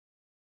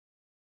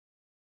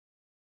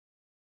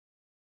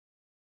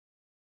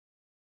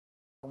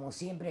Como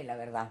siempre, la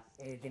verdad,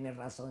 tenés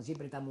razón,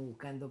 siempre estamos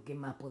buscando qué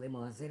más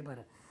podemos hacer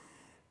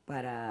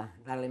para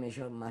darle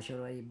mayor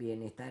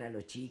bienestar a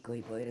los chicos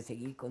y poder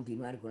seguir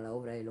continuar con la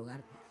obra del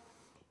hogar.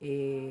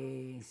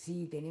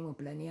 Sí, tenemos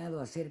planeado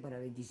hacer para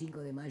el 25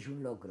 de mayo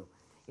un locro.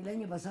 El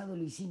año pasado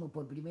lo hicimos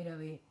por primera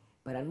vez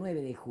para el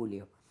 9 de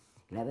julio.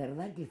 La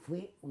verdad que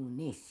fue un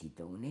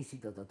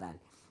éxito total.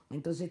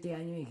 Entonces este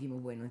año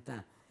dijimos, bueno,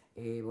 está,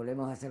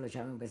 volvemos a hacerlo,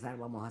 ya vamos a empezar,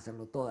 vamos a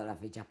hacerlo todas las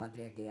fechas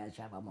patrias que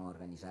haya, vamos a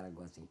organizar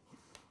algo así.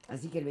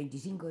 Así que el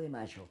 25 de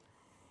mayo,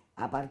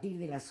 a partir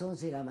de las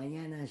 11 de la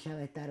mañana, ya va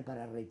a estar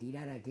para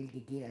retirar a aquel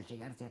que quiera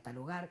llegarse hasta el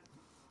hogar.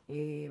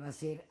 Va a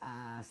ser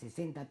a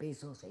 60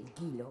 pesos el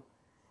kilo.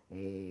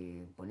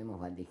 Ponemos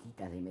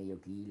bandejitas de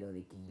medio kilo,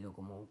 de kilo,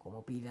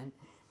 como pidan.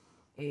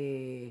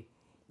 Eh,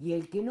 y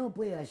el que no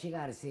pueda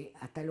llegarse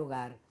hasta el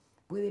hogar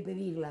puede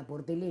pedirla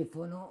por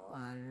teléfono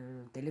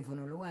al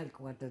teléfono local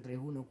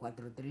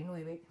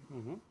 431-439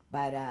 Ujú.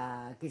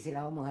 para que se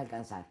la vamos a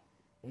alcanzar.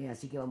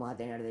 Así que vamos a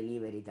tener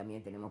delivery,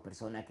 también tenemos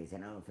personas que se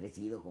han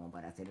ofrecido como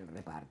para hacer el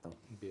reparto.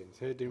 Bien,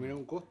 ¿se determinó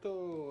un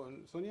costo,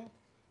 Sonia?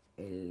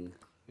 El,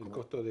 ¿El como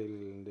costo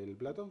del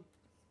plato?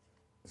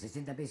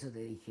 60 pesos te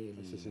dije,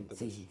 A 60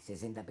 sí, sí, pesos.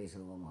 60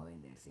 pesos vamos a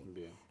vender, sí.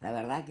 Bien, La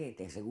verdad que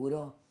te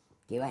aseguro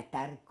que va a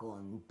estar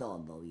con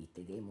todo,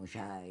 ¿viste? Que hemos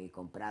ya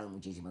comprado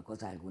muchísimas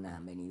cosas, algunas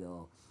han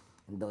venido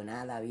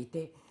donadas,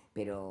 ¿viste?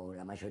 Pero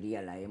la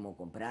mayoría la hemos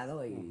comprado,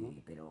 ujú.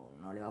 pero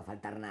no le va a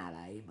faltar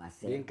nada, ¿eh? Va a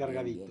Bien ser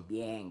cargadito.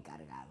 bien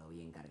cargado, ¿La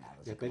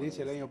así como experiencia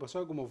debe del año ser.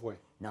 pasado cómo fue?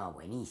 No,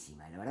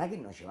 buenísima. La verdad que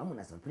nos llevamos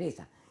una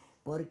sorpresa.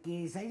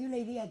 Porque salió la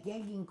idea que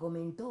alguien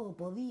comentó,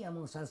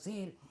 podíamos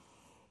hacer.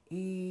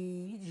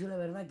 Y ¿viste? Yo la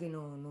verdad que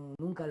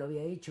nunca lo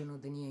había hecho, no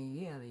tenía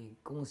idea de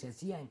cómo se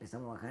hacía.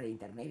 Empezamos a bajar de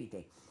internet,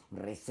 ¿viste?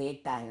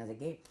 Recetas, no sé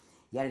qué.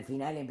 Y al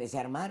final empecé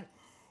a armar.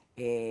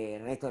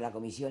 El resto de la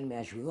comisión me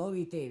ayudó,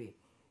 ¿viste?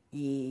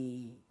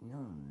 Y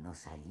no, nos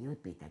salió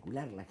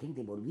espectacular. La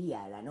gente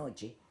volvía a la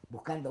noche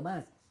buscando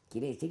más.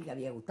 Quiere decir que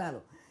había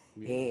gustado.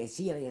 Bien.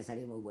 Sí había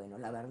salido muy bueno.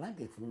 La verdad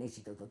que fue un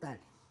éxito total.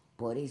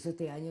 Por eso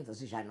este año,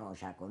 entonces ya no,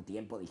 ya con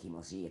tiempo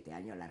dijimos, sí, este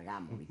año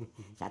largamos, ¿viste?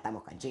 Ya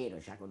estamos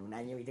cancheros, ya con un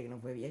año, ¿viste? Que no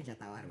fue bien, ya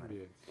está bárbaro.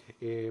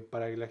 Bien.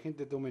 Para que la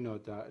gente tome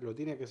nota, ¿lo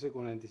tiene que hacer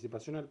con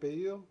anticipación al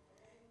pedido?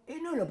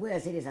 No lo puede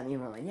hacer esa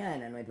misma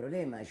mañana, no hay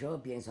problema.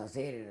 Yo pienso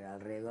hacer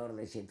alrededor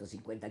de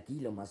 150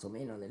 kilos más o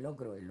menos de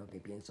locro, es lo Ujú.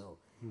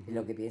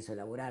 que pienso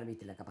elaborar,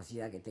 ¿viste? La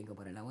capacidad que tengo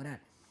para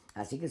elaborar.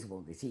 Así que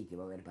supongo que sí, que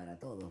va a haber para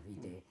todos,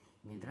 ¿viste?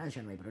 Mientras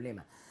haya no hay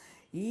problema.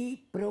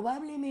 Y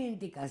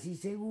probablemente, casi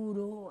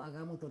seguro,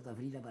 hagamos torta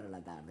frita para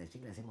la tarde, así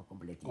que la hacemos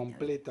completita, ¿viste?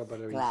 Completa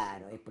para el 25.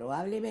 Claro, es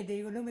probablemente,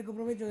 digo, no me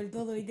comprometo del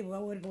todo, ¿viste? Porque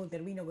vamos a ver cómo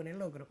termino con el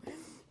locro.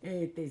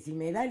 Si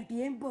me da el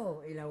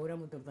tiempo,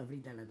 elaboramos torta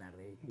frita en la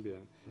tarde, ¿viste?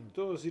 Bien.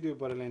 Todo sirve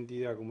para la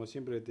entidad, como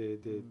siempre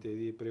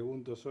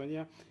pregunto,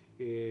 Sonia.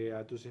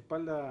 A tus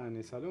espaldas en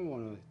el salón,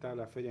 bueno, está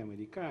la Feria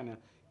Americana,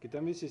 que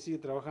también se sigue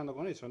trabajando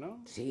con eso,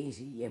 ¿no? Sí,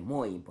 sí, y es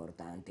muy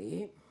importante,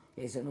 ¿eh?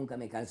 Eso nunca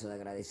me canso de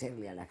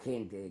agradecerle a la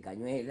gente de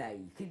Cañuela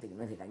y gente que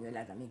no es de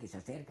Cañuela también que se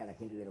acerca, a la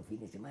gente de los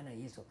fines de semana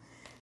y eso.